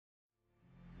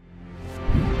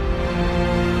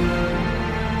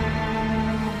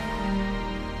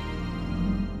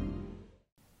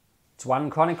It's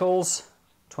 1 Chronicles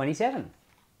 27.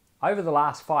 Over the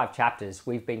last 5 chapters,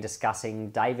 we've been discussing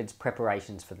David's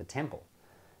preparations for the temple.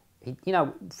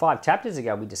 5 chapters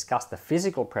ago, we discussed the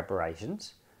physical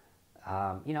preparations,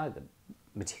 the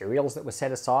materials that were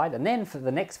set aside. And then for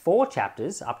the next 4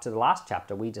 chapters, up to the last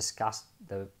chapter, we discussed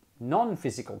the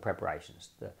non-physical preparations,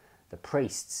 the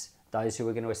priests, those who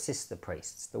were going to assist the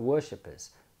priests, the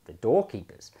worshippers, the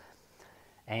doorkeepers.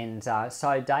 And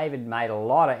so David made a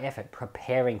lot of effort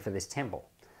preparing for this temple.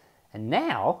 And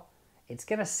now it's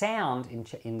going to sound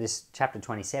in this chapter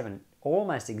 27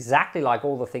 almost exactly like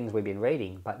all the things we've been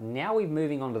reading, but now we're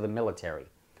moving on to the military.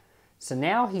 So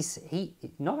now he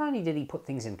not only did he put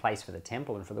things in place for the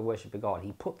temple and for the worship of God,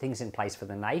 he put things in place for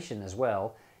the nation as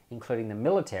well, including the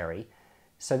military.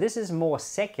 So this is more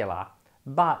secular,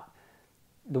 but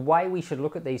the way we should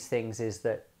look at these things is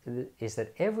that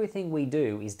everything we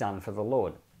do is done for the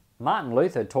Lord. Martin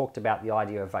Luther talked about the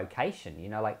idea of vocation.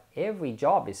 Like every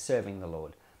job is serving the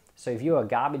Lord. So if you're a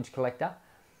garbage collector,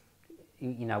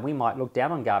 we might look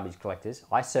down on garbage collectors.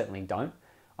 I certainly don't.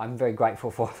 I'm very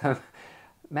grateful for them.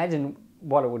 Imagine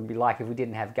what it would be like if we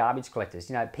didn't have garbage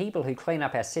collectors. People who clean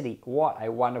up our city, what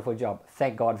a wonderful job.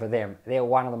 Thank God for them. They're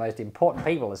one of the most important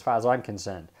people as far as I'm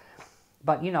concerned.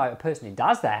 But, a person who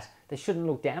does that, they shouldn't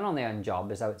look down on their own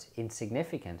job as though it's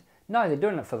insignificant. No, they're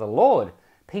doing it for the Lord.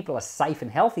 People are safe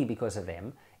and healthy because of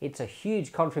them. It's a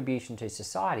huge contribution to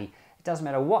society. It doesn't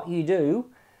matter what you do,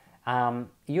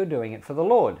 you're doing it for the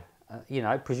Lord.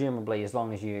 Presumably as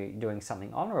long as you're doing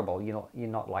something honourable. You're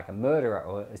not like a murderer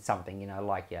or something,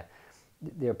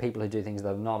 there are people who do things that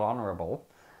are not honourable.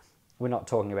 We're not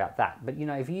talking about that. But,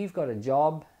 if you've got a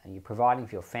job and you're providing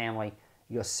for your family,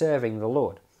 you're serving the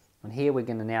Lord. And here we're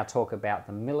going to now talk about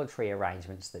the military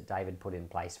arrangements that David put in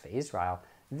place for Israel.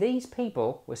 These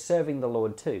people were serving the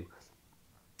Lord too.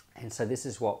 And so this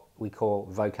is what we call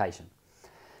vocation.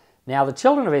 Now the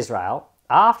children of Israel,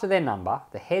 after their number,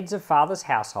 the heads of fathers'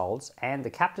 households, and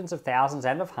the captains of thousands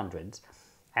and of hundreds,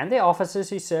 and their officers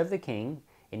who served the king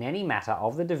in any matter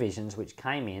of the divisions which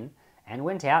came in and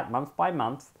went out month by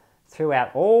month throughout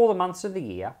all the months of the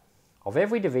year, of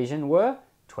every division were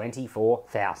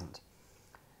 24,000.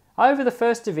 Over the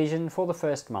first division for the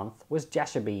first month was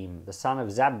Jashobeam, the son of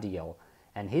Zabdiel,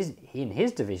 and in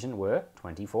his division were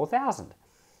 24,000.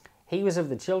 He was of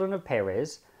the children of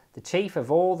Perez, the chief of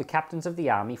all the captains of the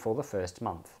army for the first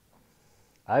month.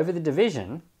 Over the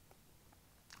division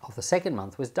of the second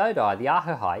month was Dodai the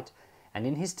Ahohite, and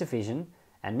in his division,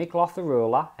 and Mikloth the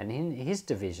ruler, and in his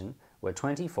division were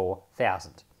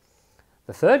 24,000.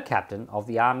 The third captain of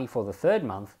the army for the third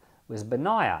month was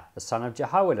Benaiah, the son of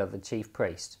Jehoiada the chief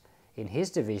priest. In his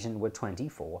division were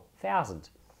 24,000.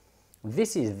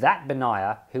 This is that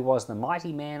Benaiah who was the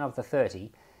mighty man of the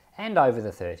 30, and over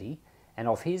the 30, and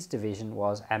of his division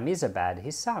was Ammizabad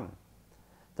his son.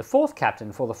 The fourth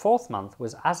captain for the fourth month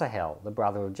was Asahel, the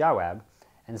brother of Joab,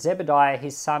 and Zebediah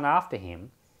his son after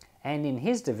him, and in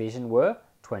his division were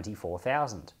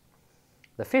 24,000.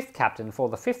 The fifth captain for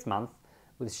the fifth month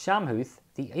was Shamhuth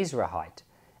the Israelite,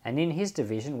 and in his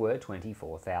division were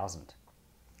 24,000.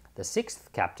 The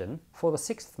sixth captain for the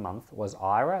sixth month was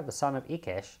Ira the son of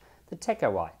Ikesh the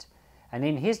Tekoite, and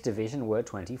in his division were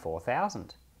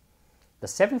 24,000. The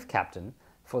seventh captain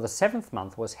for the seventh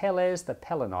month was Helez the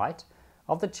Pelonite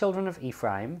of the children of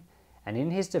Ephraim, and in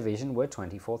his division were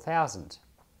 24,000.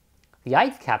 The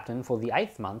eighth captain for the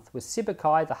eighth month was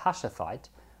Sibbecai the Hushathite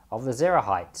of the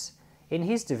Zerahites, in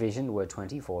his division were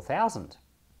 24,000.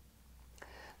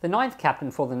 The ninth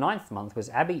captain for the ninth month was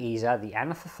Abiezer the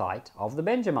Anathothite of the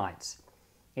Benjamites.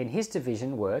 In his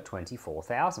division were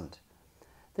 24,000.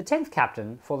 The 10th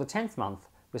captain for the 10th month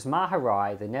was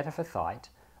Maharai the Netophathite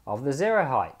of the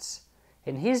Zerahites.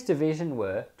 In his division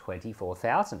were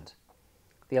 24,000.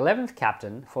 The 11th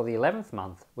captain for the 11th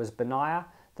month was Benaiah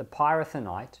the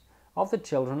Pirathonite of the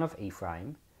children of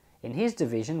Ephraim. In his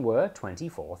division were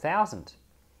 24,000.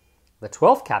 The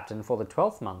 12th captain for the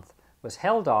 12th month was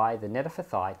Heldai the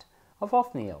Netophathite of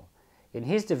Othniel. In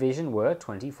his division were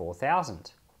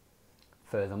 24,000.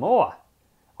 Furthermore,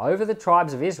 over the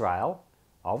tribes of Israel,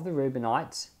 of the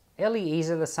Reubenites,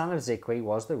 Eliezer the son of Zikri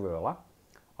was the ruler.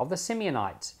 Of the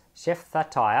Simeonites,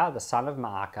 Shephthatiah the son of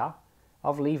Maacah.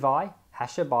 Of Levi,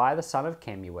 Hashabiah the son of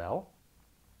Kemuel.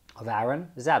 Of Aaron,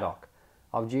 Zadok.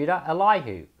 Of Judah,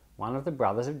 Elihu, one of the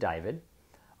brothers of David.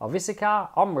 Of Issachar,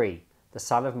 Omri the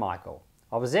son of Michael.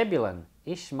 Of Zebulun,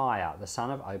 Ishmaiah the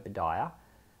son of Obadiah.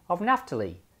 Of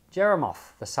Naphtali,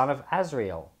 Jeremoth the son of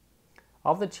Azriel.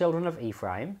 Of the children of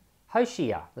Ephraim,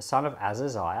 Hoshea the son of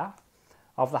Azaziah.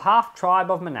 Of the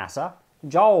half-tribe of Manasseh,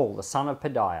 Joel the son of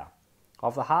Pedaiah.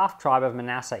 Of the half-tribe of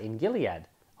Manasseh in Gilead,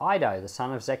 Iddo the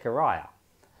son of Zechariah.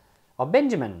 Of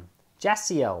Benjamin,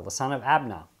 Jasiel the son of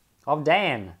Abner. Of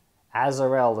Dan,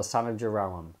 Azarel the son of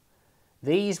Jeroham.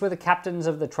 These were the captains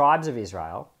of the tribes of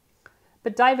Israel.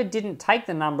 But David didn't take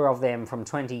the number of them from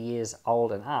 20 years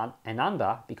old and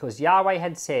under, because Yahweh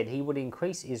had said he would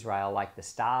increase Israel like the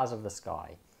stars of the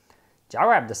sky.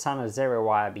 Joab the son of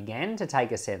Zeruiah began to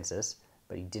take a census,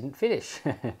 but he didn't finish.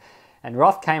 And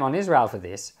wrath came on Israel for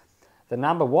this. The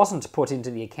number wasn't put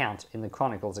into the account in the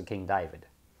Chronicles of King David.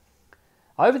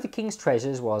 Over the king's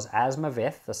treasures was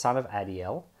Asmaveth the son of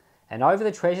Adiel, and over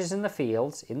the treasures in the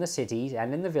fields, in the cities,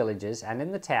 and in the villages, and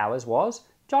in the towers was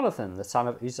Jonathan the son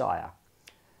of Uzziah.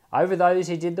 Over those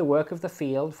who did the work of the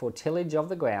field for tillage of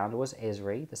the ground was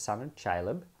Ezri the son of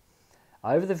Chaleb.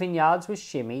 Over the vineyards was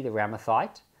Shimei the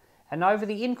Ramathite, and over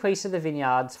the increase of the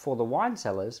vineyards for the wine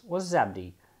cellars was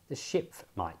Zabdi the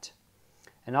Shipmite.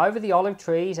 And over the olive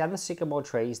trees and the sycamore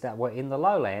trees that were in the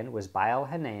lowland was Baal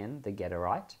Hanan the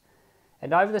Gederite.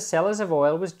 And over the cellars of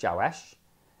oil was Joash.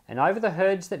 And over the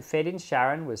herds that fed in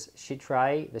Sharon was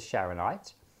Shitrai the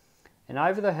Sharonite. And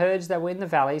over the herds that were in the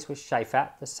valleys was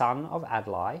Shaphat the son of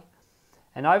Adlai.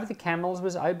 And over the camels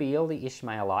was Obil the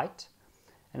Ishmaelite.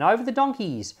 And over the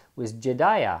donkeys was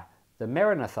Jedaiah the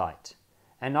Meronothite.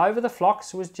 And over the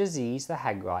flocks was Jaziz the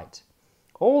Hagrite.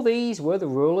 All these were the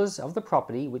rulers of the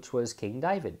property which was King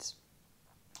David's.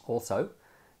 Also,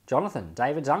 Jonathan,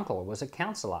 David's uncle, was a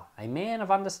counselor, a man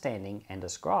of understanding and a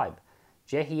scribe.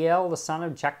 Jehiel the son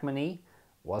of Jachmoni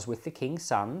was with the king's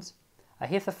sons.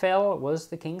 Ahithophel was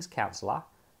the king's counselor.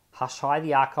 Hushai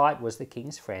the Archite was the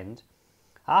king's friend.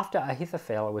 After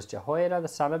Ahithophel was Jehoiada the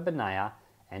son of Benaiah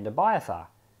and Abiathar.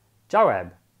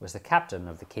 Joab was the captain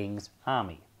of the king's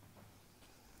army.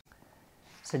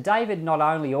 So David not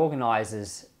only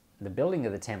organises the building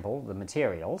of the temple, the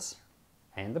materials,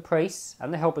 and the priests,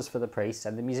 and the helpers for the priests,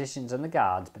 and the musicians and the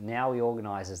guards, but now he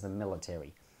organises the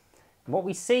military. And what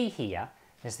we see here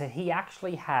is that he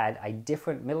actually had a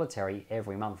different military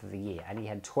every month of the year, and he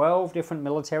had 12 different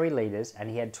military leaders, and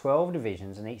he had 12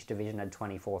 divisions, and each division had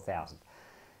 24,000.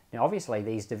 Now obviously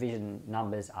these division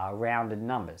numbers are rounded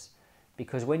numbers,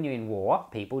 because when you're in war,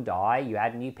 people die, you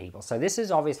add new people. So this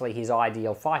is obviously his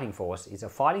ideal fighting force, is a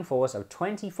fighting force of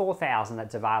 24,000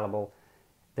 that's available,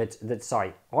 that's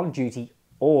on duty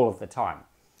all of the time.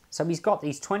 So he's got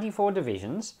these 24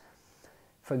 divisions.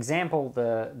 For example,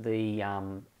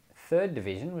 the third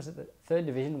division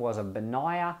was a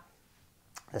Benaiah,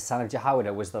 the son of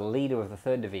Jehoiada, was the leader of the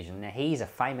third division. Now he's a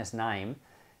famous name.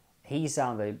 He's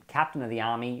the captain of the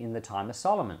army in the time of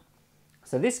Solomon.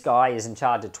 So this guy is in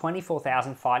charge of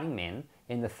 24,000 fighting men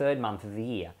in the third month of the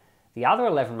year. The other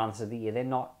 11 months of the year, they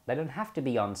don't have to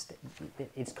be on.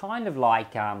 It's kind of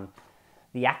like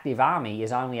the active army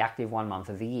is only active 1 month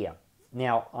of the year.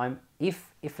 Now,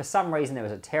 if for some reason there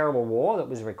was a terrible war that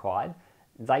was required,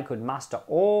 they could muster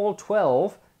all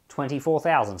 12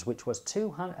 24,000s, which was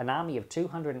an army of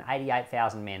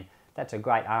 288,000 men. That's a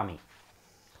great army.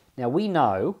 Now we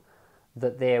know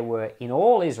that there were in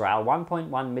all Israel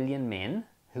 1.1 million men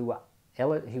who were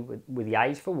with the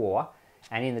age for war,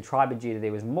 and in the tribe of Judah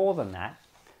there was more than that.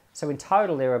 So in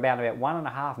total there were about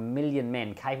 1.5 million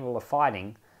men capable of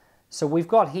fighting. So we've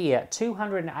got here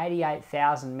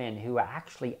 288,000 men who are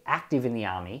actually active in the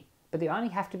army, but they only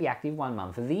have to be active 1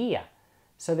 month of the year.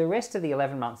 So the rest of the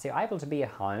 11 months they're able to be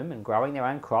at home and growing their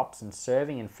own crops and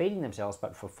serving and feeding themselves,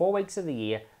 but for 4 weeks of the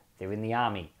year they're in the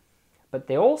army. But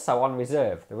they're also on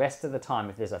reserve the rest of the time.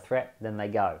 If there's a threat, then they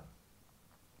go.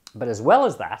 But as well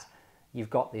as that, you've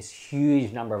got this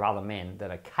huge number of other men that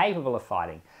are capable of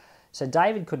fighting. So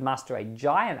David could muster a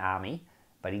giant army,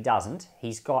 but he doesn't.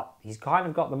 He's kind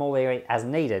of got them all there as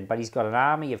needed, but he's got an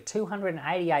army of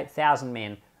 288,000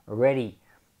 men ready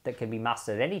that can be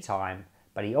mustered at any time,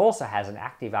 but he also has an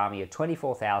active army of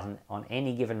 24,000 on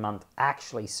any given month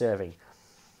actually serving.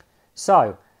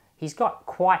 So he's got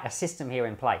quite a system here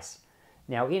in place.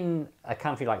 Now, in a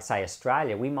country like, say,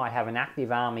 Australia, we might have an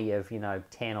active army of,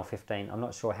 10 or 15, I'm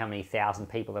not sure how many thousand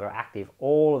people that are active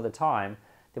all of the time.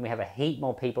 Then we have a heap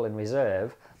more people in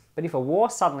reserve. But if a war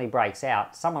suddenly breaks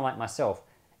out, someone like myself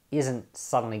isn't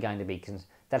suddenly going to be...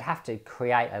 They'd have to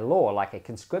create a law, like a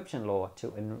conscription law,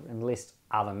 to enlist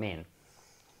other men.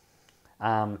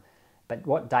 But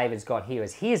what David's got here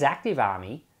is his active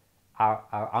army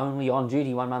are only on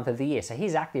duty 1 month of the year. So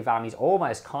his active army is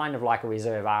almost kind of like a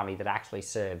reserve army that actually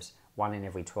serves one in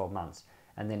every 12 months.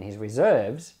 And then his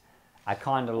reserves are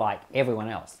kind of like everyone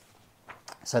else.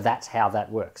 So that's how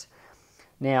that works.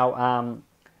 Now,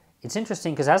 it's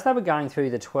interesting because as they were going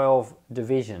through the 12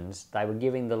 divisions, they were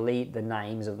giving the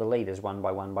names of the leaders one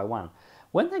by one by one.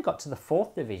 When they got to the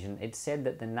 4th division, it said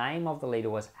that the name of the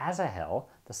leader was Asahel,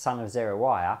 the son of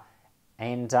Zeruiah,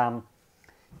 and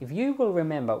If you will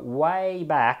remember way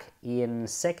back in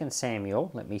 2 Samuel,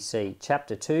 let me see,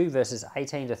 chapter 2, verses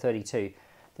 18 to 32,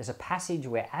 there's a passage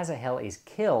where Asahel is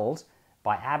killed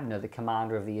by Abner, the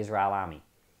commander of the Israel army.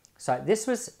 So this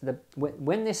was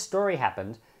when this story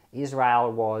happened,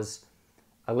 Israel was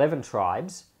 11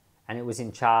 tribes, and it was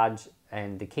in charge,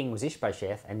 and the king was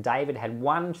Ishbosheth, and David had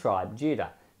one tribe,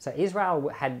 Judah. So Israel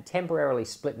had temporarily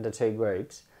split into two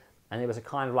groups, and there was a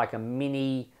kind of like a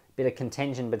mini bit of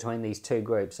contention between these two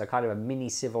groups, so kind of a mini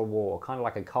civil war, kind of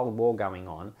like a Cold War going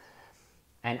on.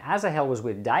 And Asahel was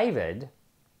with David,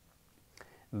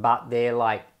 but they're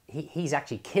like, he's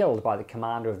actually killed by the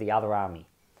commander of the other army.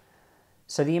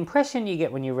 So the impression you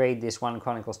get when you read this 1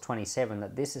 Chronicles 27,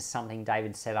 that this is something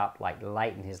David set up like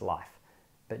late in his life.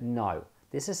 But no,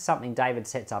 this is something David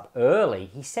sets up early.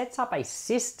 He sets up a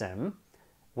system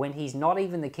when he's not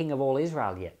even the king of all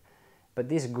Israel yet. But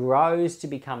this grows to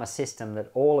become a system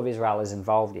that all of Israel is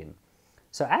involved in.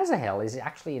 So Asahel is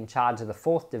actually in charge of the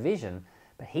 4th division,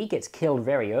 but he gets killed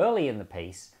very early in the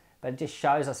piece, but it just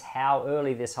shows us how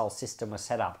early this whole system was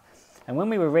set up. And when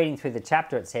we were reading through the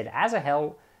chapter, it said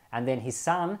Asahel and then his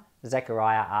son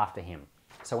Zechariah after him.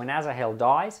 So when Asahel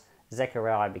dies,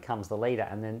 Zechariah becomes the leader,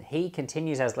 and then he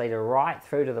continues as leader right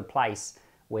through to the place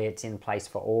where it's in place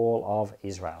for all of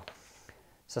Israel.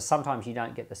 So sometimes you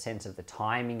don't get the sense of the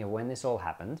timing of when this all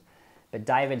happened, but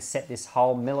David set this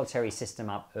whole military system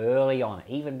up early on,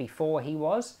 even before he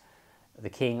was the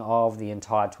king of the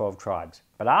entire 12 tribes.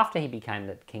 But after he became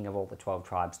the king of all the 12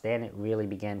 tribes, then it really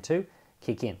began to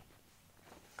kick in.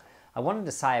 I wanted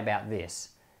to say about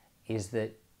this is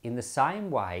that in the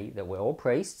same way that we're all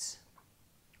priests,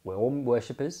 we're all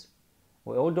worshippers,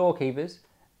 we're all doorkeepers,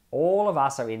 all of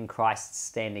us are in Christ's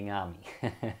standing army.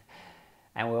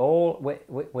 And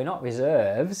we're not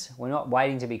reserves, we're not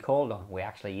waiting to be called on, we're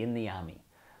actually in the army.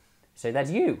 So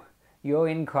that's you. You're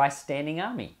in Christ's standing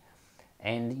army.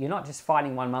 And you're not just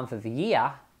fighting 1 month of the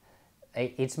year,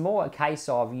 it's more a case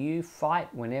of you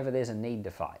fight whenever there's a need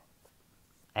to fight.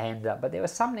 And but there are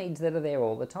some needs that are there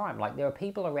all the time. Like there are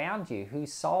people around you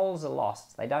whose souls are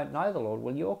lost. They don't know the Lord.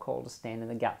 Well, you're called to stand in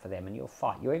the gap for them and you'll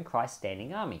fight. You're in Christ's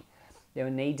standing army. There are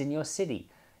needs in your city.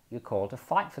 You're called to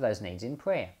fight for those needs in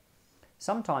prayer.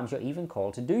 Sometimes you're even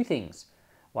called to do things,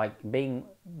 like being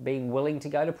willing to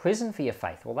go to prison for your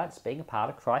faith. Well, that's being a part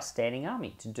of Christ's standing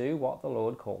army, to do what the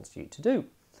Lord calls you to do.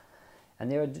 And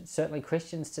there are certainly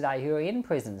Christians today who are in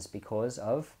prisons because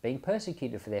of being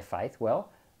persecuted for their faith.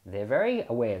 Well, they're very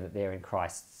aware that they're in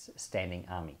Christ's standing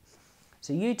army.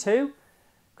 So you too,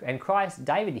 and Christ,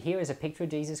 David here is a picture of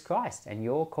Jesus Christ, and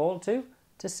you're called to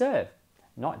serve.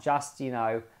 Not just,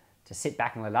 to sit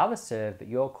back and let others serve, but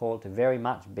you're called to very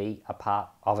much be a part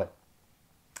of it.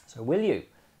 So will you?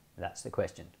 That's the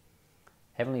question.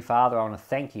 Heavenly Father, I want to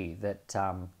thank you that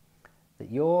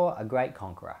you're a great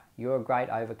conqueror. You're a great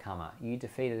overcomer. You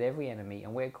defeated every enemy,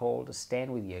 and we're called to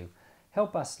stand with you.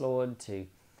 Help us, Lord, to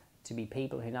be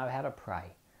people who know how to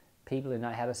pray, people who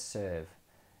know how to serve.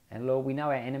 And Lord, we know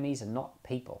our enemies are not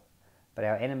people, but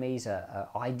our enemies are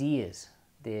ideas.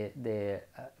 They're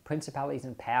principalities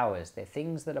and powers. They're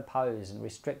things that oppose and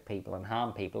restrict people and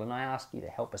harm people. And I ask you to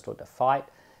help us, Lord, to fight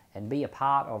and be a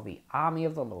part of the army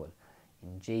of the Lord.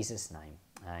 In Jesus' name,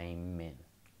 amen.